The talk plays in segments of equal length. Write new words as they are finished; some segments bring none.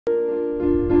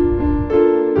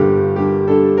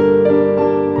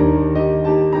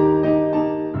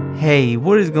Hey,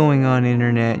 what is going on,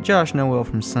 internet? Josh Noel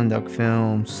from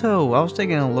SonduckFilm. So, I was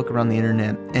taking a look around the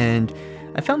internet and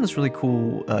I found this really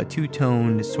cool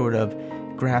two-tone sort of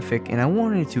graphic, and I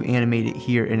wanted to animate it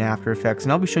here in After Effects.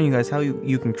 And I'll be showing you guys how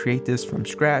you can create this from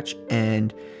scratch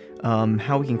and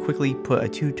how we can quickly put a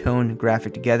two-tone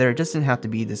graphic together. It doesn't have to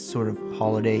be this sort of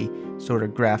holiday sort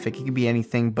of graphic. It could be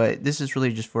anything, but this is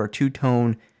really just for a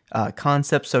two-tone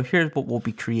concept. So here's what we'll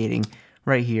be creating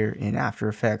right here in After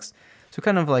Effects. So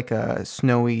kind of like a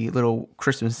snowy little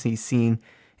Christmassy scene,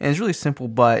 and it's really simple,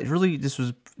 but really this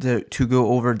was to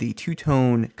go over the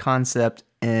two-tone concept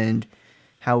and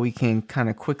how we can kind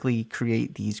of quickly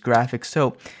create these graphics.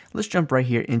 So let's jump right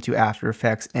here into After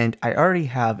Effects, and I already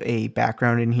have a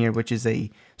background in here, which is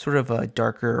a sort of a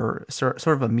darker, or sort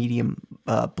of a medium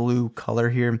blue color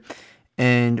here.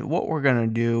 And what we're gonna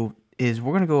do is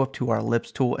we're gonna go up to our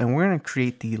Ellipse Tool, and we're gonna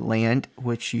create the land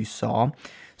which you saw.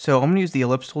 So I'm going to use the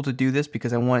Ellipse Tool to do this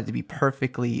because I want it to be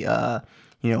perfectly,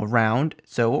 round.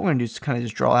 So what we're going to do is kind of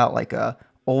just draw out like a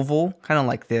oval, kind of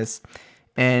like this.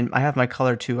 And I have my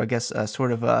color too, I guess,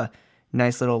 sort of a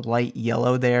nice little light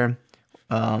yellow there.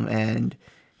 And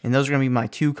those are going to be my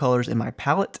two colors in my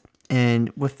palette.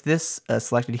 And with this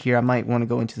selected here, I might want to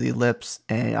go into the ellipse,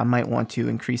 and I might want to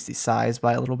increase the size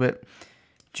by a little bit,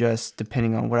 just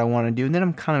depending on what I want to do. And then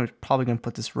I'm kind of probably going to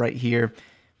put this right here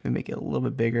and make it a little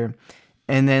bit bigger.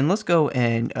 And then let's go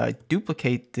and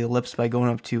duplicate the ellipse by going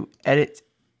up to Edit,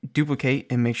 Duplicate,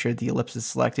 and make sure the ellipse is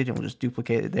selected, and we'll just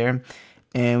duplicate it there.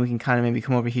 And we can kind of maybe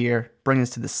come over here, bring this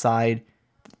to the side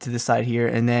here,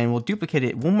 and then we'll duplicate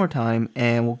it one more time,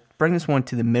 and we'll bring this one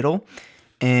to the middle,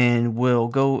 and we'll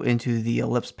go into the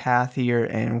ellipse path here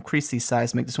and increase the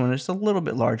size, make this one just a little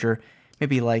bit larger,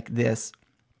 maybe like this.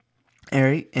 All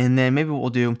right, and then maybe what we'll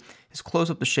do is close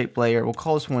up the shape layer. We'll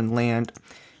call this one Land.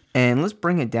 And let's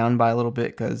bring it down by a little bit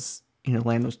because,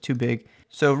 land was too big.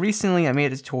 So recently I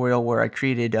made a tutorial where I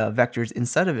created vectors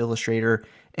inside of Illustrator,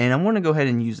 and I want to go ahead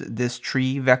and use this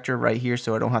tree vector right here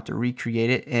so I don't have to recreate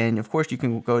it. And of course you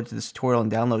can go to this tutorial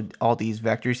and download all these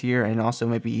vectors here, and also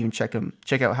maybe even check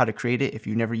out how to create it if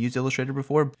you've never used Illustrator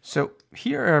before. So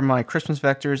here are my Christmas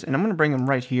vectors, and I'm going to bring them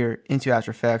right here into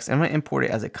After Effects. I'm going to import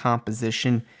it as a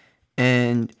composition,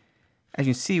 and as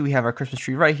you can see, we have our Christmas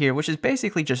tree right here, which is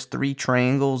basically just three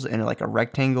triangles and like a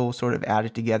rectangle sort of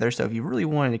added together. So if you really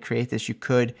wanted to create this, you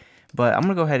could, but I'm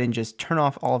going to go ahead and just turn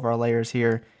off all of our layers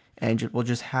here, and we'll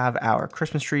just have our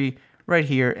Christmas tree right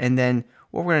here. And then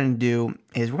what we're going to do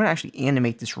is we're going to actually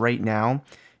animate this right now.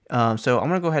 So I'm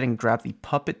going to go ahead and grab the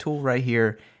puppet tool right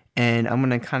here, and I'm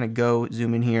going to kind of go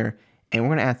zoom in here, and we're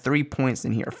going to add 3 points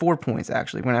in here, 4 points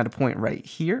actually. We're going to add a point right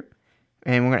here,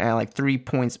 and we're going to add like 3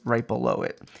 points right below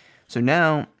it. So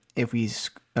now if we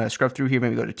scrub through here,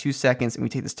 maybe go to 2 seconds, and we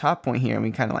take this top point here and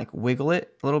we kind of like wiggle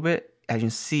it a little bit, as you can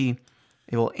see,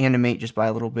 it will animate just by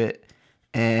a little bit,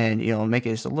 and make it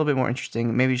just a little bit more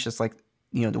interesting. Maybe it's just like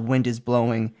the wind is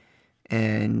blowing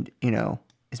and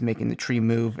is making the tree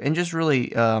move, and just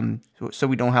really so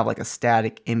we don't have like a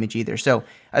static image either. So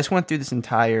I just went through this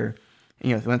entire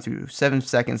went through 7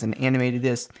 seconds and animated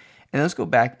this. And let's go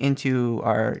back into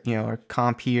our our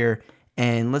comp here,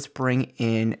 and let's bring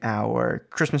in our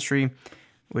Christmas tree,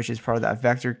 which is part of that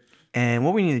vector. And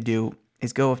what we need to do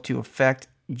is go up to Effect,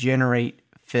 Generate,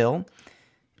 Fill.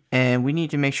 And we need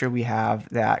to make sure we have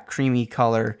that creamy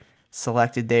color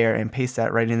selected there and paste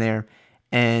that right in there.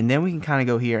 And then we can kind of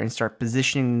go here and start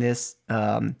positioning this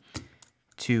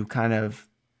to kind of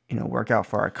work out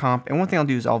for our comp. And one thing I'll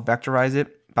do is I'll vectorize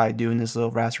it by doing this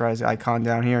little rasterize icon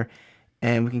down here.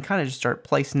 And we can kind of just start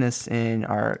placing this in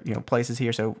our places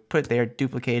here. So put it there,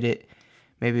 duplicate it.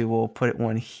 Maybe we'll put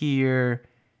one here.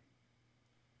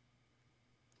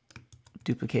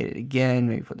 Duplicate it again.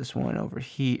 Maybe put this one over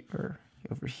here or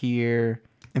over here.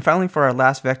 And finally, for our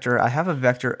last vector, I have a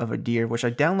vector of a deer, which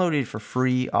I downloaded for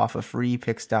free off of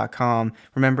freepix.com.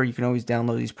 Remember, you can always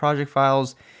download these project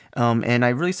files. And I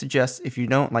really suggest, if you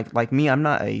don't, like me, I'm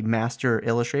not a master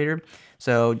illustrator,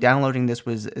 so downloading this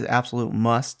was an absolute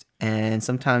must. And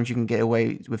sometimes you can get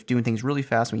away with doing things really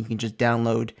fast when you can just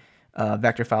download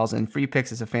vector files. And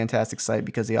FreePix is a fantastic site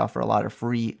because they offer a lot of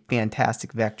free,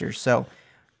 fantastic vectors. So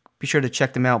be sure to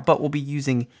check them out. But we'll be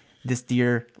using this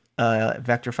deer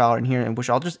vector file in here, and which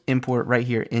I'll just import right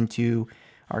here into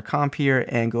our comp here,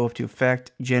 and go up to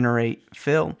Effect, Generate,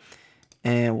 Fill.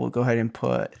 And we'll go ahead and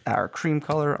put our cream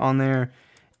color on there,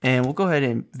 and we'll go ahead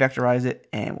and vectorize it,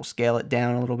 and we'll scale it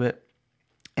down a little bit,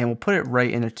 and we'll put it right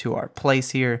into our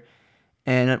place here.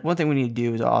 And one thing we need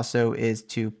to do is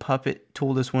to puppet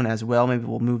tool this one as well. Maybe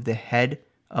we'll move the head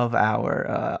of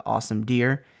our awesome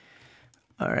deer.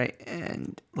 All right,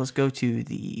 and let's go to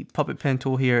the puppet pen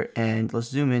tool here, and let's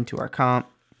zoom into our comp.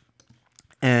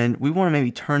 And we want to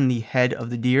maybe turn the head of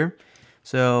the deer.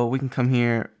 So we can come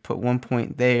here, put 1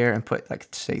 point there, and put like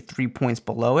say 3 points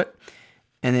below it,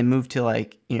 and then move to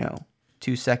like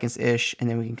 2 seconds ish, and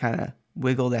then we can kind of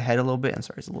wiggle the head a little bit. I'm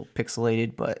sorry, it's a little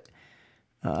pixelated, but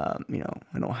I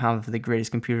don't have the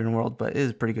greatest computer in the world, but it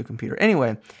is a pretty good computer.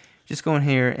 Anyway, just going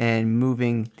here and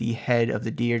moving the head of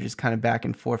the deer just kind of back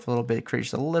and forth a little bit. It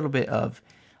creates a little bit of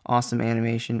awesome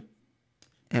animation.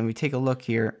 And we take a look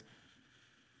here.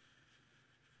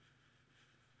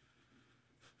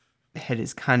 The head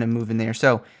is kind of moving there.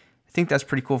 So I think that's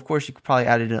pretty cool. Of course, you could probably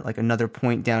add like another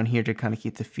point down here to kind of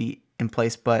keep the feet in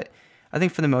place. But I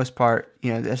think for the most part,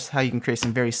 that's how you can create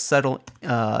some very subtle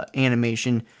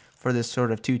animation for this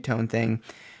sort of two-tone thing.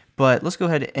 But let's go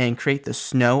ahead and create the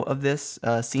snow of this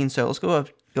scene. So let's go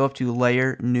up to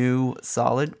Layer, New,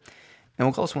 Solid, and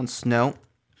we'll call this one Snow,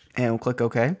 and we'll click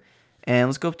OK. And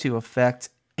let's go up to Effect,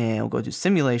 and we'll go to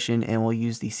Simulation, and we'll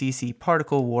use the CC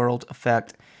Particle World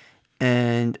Effect.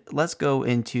 And let's go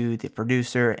into the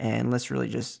producer, and let's really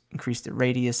just increase the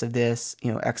radius of this,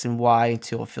 X and Y,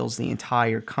 until it fills the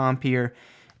entire comp here.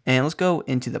 And let's go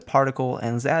into the particle,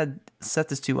 and let's set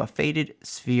this to a faded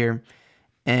sphere.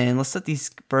 And let's set the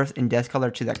birth and death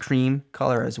color to that cream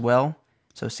color as well,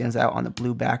 so it stands out on the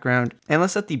blue background. And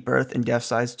let's set the birth and death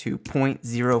size to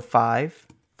 0.05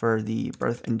 for the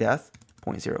birth and death,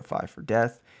 0.05 for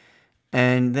death.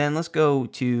 And then let's go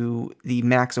to the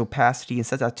max opacity and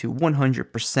set that to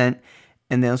 100%.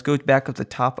 And then let's go back up the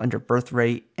top under birth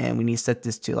rate, and we need to set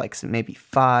this to like maybe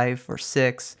 5 or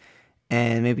 6,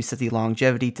 and maybe set the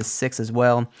longevity to 6 as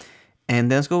well. And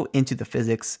then let's go into the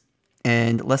physics,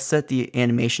 and let's set the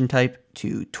animation type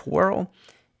to twirl,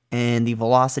 and the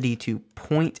velocity to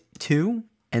 0.2,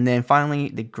 and then finally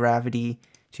the gravity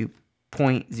to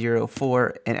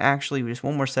 0.04. And actually, just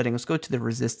one more setting. Let's go to the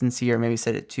resistance here, maybe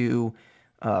set it to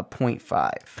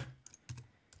 0.5.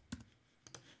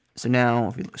 So now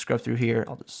if we scrub through here,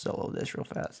 I'll just solo this real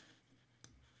fast.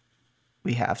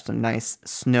 We have some nice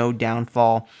snow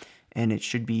downfall, and it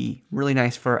should be really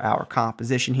nice for our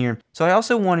composition here. So I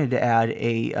also wanted to add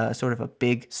a sort of a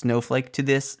big snowflake to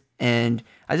this, and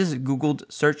I just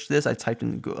searched this. I typed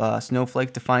in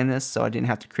snowflake to find this, so I didn't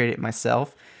have to create it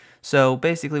myself. So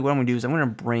basically what I'm going to do is I'm going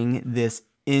to bring this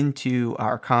into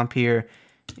our comp here.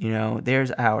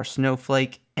 There's our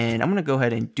snowflake, and I'm going to go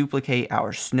ahead and duplicate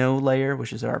our snow layer,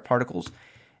 which is our particles.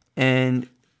 And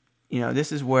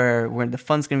this is where the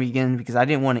fun's going to begin, because I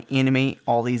didn't want to animate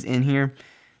all these in here.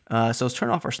 So let's turn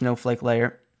off our snowflake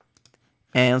layer,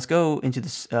 and let's go into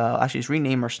this, actually let's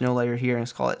rename our snow layer here, and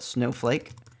let's call it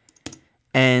snowflake.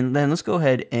 And then let's go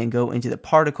ahead and go into the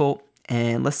particle,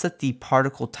 and let's set the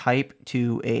particle type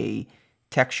to a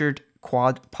textured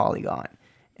quad polygon.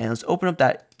 And let's open up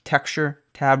that texture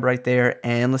tab right there,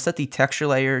 and let's set the texture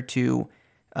layer to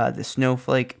the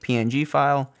snowflake PNG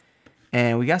file.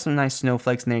 And we got some nice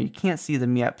snowflakes in there. You can't see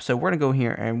them yet, so we're gonna go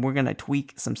here and we're gonna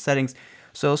tweak some settings.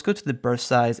 So let's go to the birth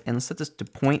size, and let's set this to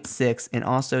 0.6, and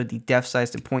also the depth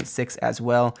size to 0.6 as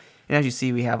well. And as you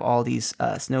see, we have all these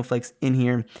snowflakes in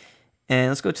here. And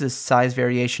let's go to the size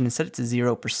variation and set it to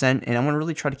 0%. And I'm going to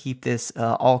really try to keep this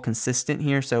all consistent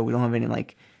here, so we don't have any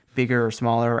like bigger or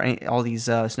smaller, or all these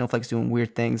snowflakes doing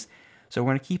weird things. So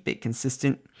we're going to keep it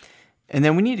consistent. And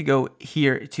then we need to go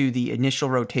here to the initial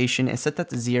rotation and set that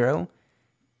to 0.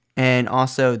 And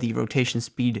also the rotation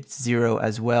speed to 0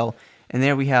 as well. And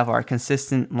there we have our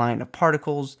consistent line of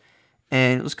particles.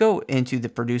 And let's go into the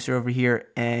producer over here,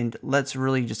 and let's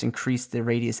really just increase the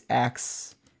radius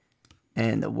X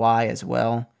and the Y as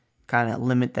well. Kind of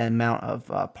limit the amount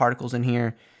of particles in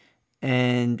here.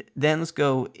 And then let's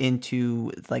go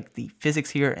into like the physics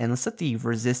here, and let's set the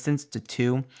resistance to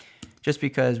 2, just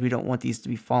because we don't want these to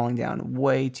be falling down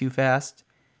way too fast.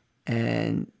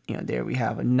 And there we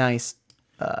have a nice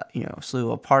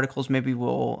slew of particles. Maybe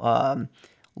we'll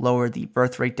lower the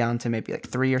birth rate down to maybe like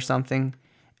 3 or something.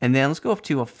 And then let's go up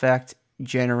to Effect,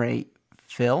 Generate,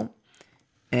 Fill.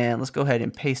 And let's go ahead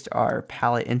and paste our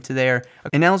palette into there.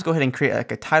 And now let's go ahead and create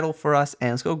like a title for us.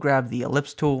 And let's go grab the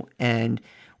Ellipse Tool. And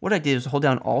what I did is hold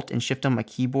down Alt and Shift on my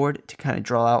keyboard to kind of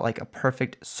draw out like a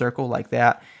perfect circle like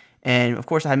that. And of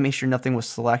course I made sure nothing was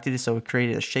selected, so it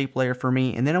created a shape layer for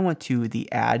me. And then I went to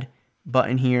the Add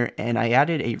button here, and I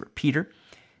added a repeater.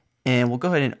 And we'll go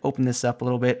ahead and open this up a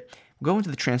little bit. We'll go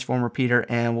into the transform repeater,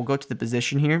 and we'll go to the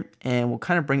position here, and we'll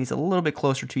kind of bring these a little bit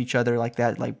closer to each other like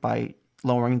that, like by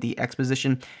lowering the X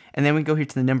position. And then we go here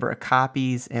to the number of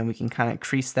copies, and we can kind of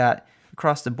increase that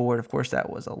across the board. Of course,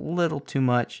 that was a little too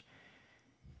much.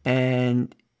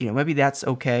 And maybe that's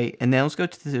okay. And then let's go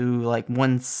to like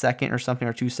 1 second or something,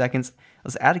 or 2 seconds.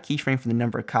 Let's add a keyframe for the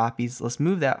number of copies. Let's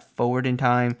move that forward in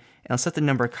time, and let's set the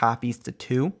number of copies to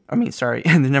 2.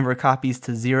 The number of copies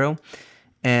to 0.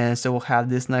 And so we'll have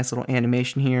this nice little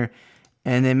animation here.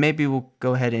 And then maybe we'll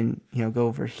go ahead and go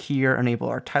over here, enable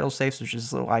our title safes, which is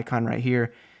this little icon right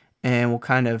here. And we'll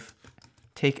kind of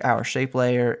take our shape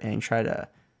layer and try to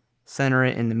center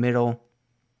it in the middle,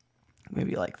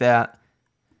 maybe like that.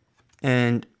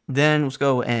 And then let's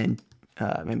go and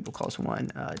maybe we'll call this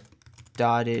one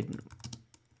dotted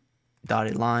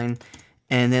line.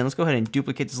 And then let's go ahead and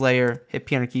duplicate this layer, hit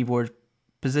P on our keyboard,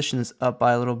 position this up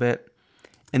by a little bit.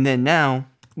 And then now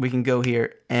we can go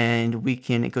here and we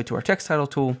can go to our text title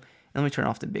tool. And let me turn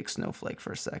off the big snowflake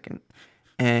for a second.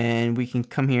 And we can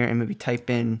come here and maybe type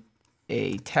in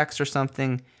a text or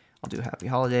something. I'll do Happy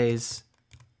Holidays.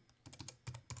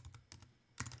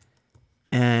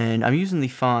 And I'm using the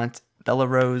font Bella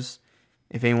Rose,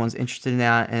 if anyone's interested in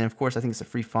that. And of course, I think it's a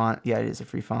free font. Yeah, it is a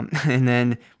free font. And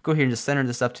then go here and just center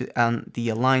this up to the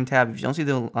Align tab. If you don't see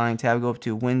the Align tab, go up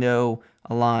to Window,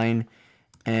 Align,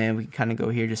 and we can kind of go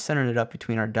here, just center it up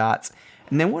between our dots.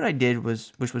 And then what I did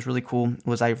was, which was really cool,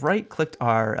 was I right-clicked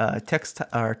our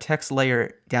text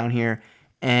layer down here,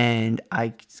 and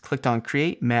I clicked on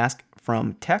Create Mask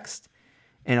from Text,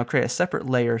 and I'll create a separate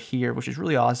layer here, which is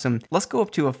really awesome. Let's go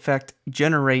up to Effect,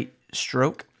 Generate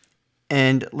Stroke,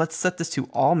 and let's set this to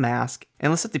All Mask,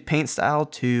 and let's set the paint style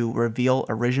to Reveal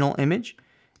Original Image,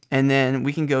 and then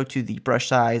we can go to the brush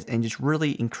size and just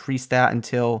really increase that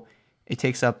until it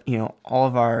takes up, all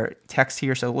of our text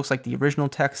here. So it looks like the original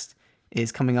text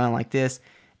is coming on like this,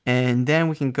 and then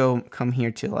we can come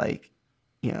here to like,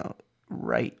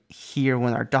 right here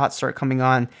when our dots start coming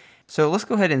on. So let's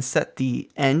go ahead and set the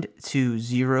end to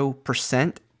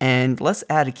 0%, and let's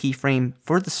add a keyframe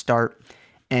for the start,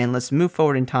 and let's move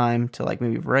forward in time to like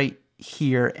maybe right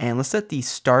here, and let's set the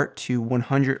start to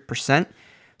 100%.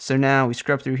 So now we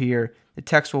scrub through here, the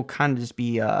text will kind of just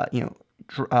be,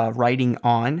 writing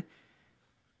on.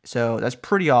 So that's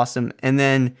pretty awesome. And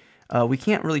then we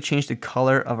can't really change the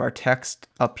color of our text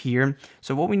up here.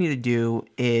 So what we need to do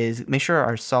is make sure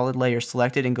our solid layer is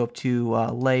selected and go up to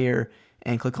Layer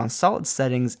and click on Solid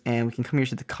Settings, and we can come here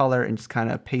to the color and just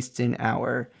kind of paste in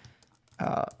our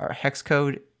hex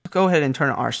code. Go ahead and turn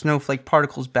our snowflake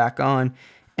particles back on.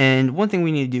 And one thing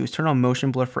we need to do is turn on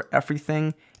motion blur for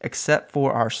everything except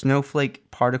for our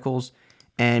snowflake particles.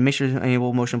 And make sure to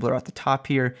enable motion blur at the top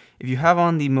here. If you have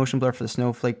on the motion blur for the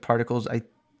snowflake particles, I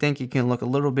think it can look a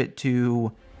little bit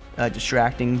too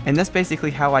distracting. And that's basically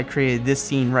how I created this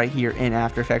scene right here in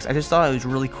After Effects. I just thought it was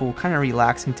really cool, kind of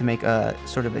relaxing to make a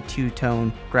sort of a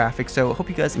two-tone graphic. So I hope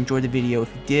you guys enjoyed the video.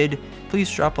 If you did,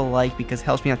 please drop a like because it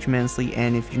helps me out tremendously.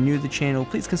 And if you're new to the channel,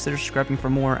 please consider subscribing for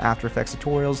more After Effects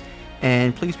tutorials.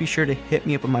 And please be sure to hit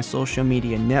me up on my social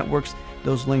media networks.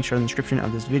 Those links are in the description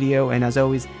of this video. And as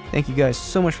always, thank you guys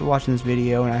so much for watching this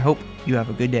video, and I hope you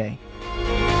have a good day.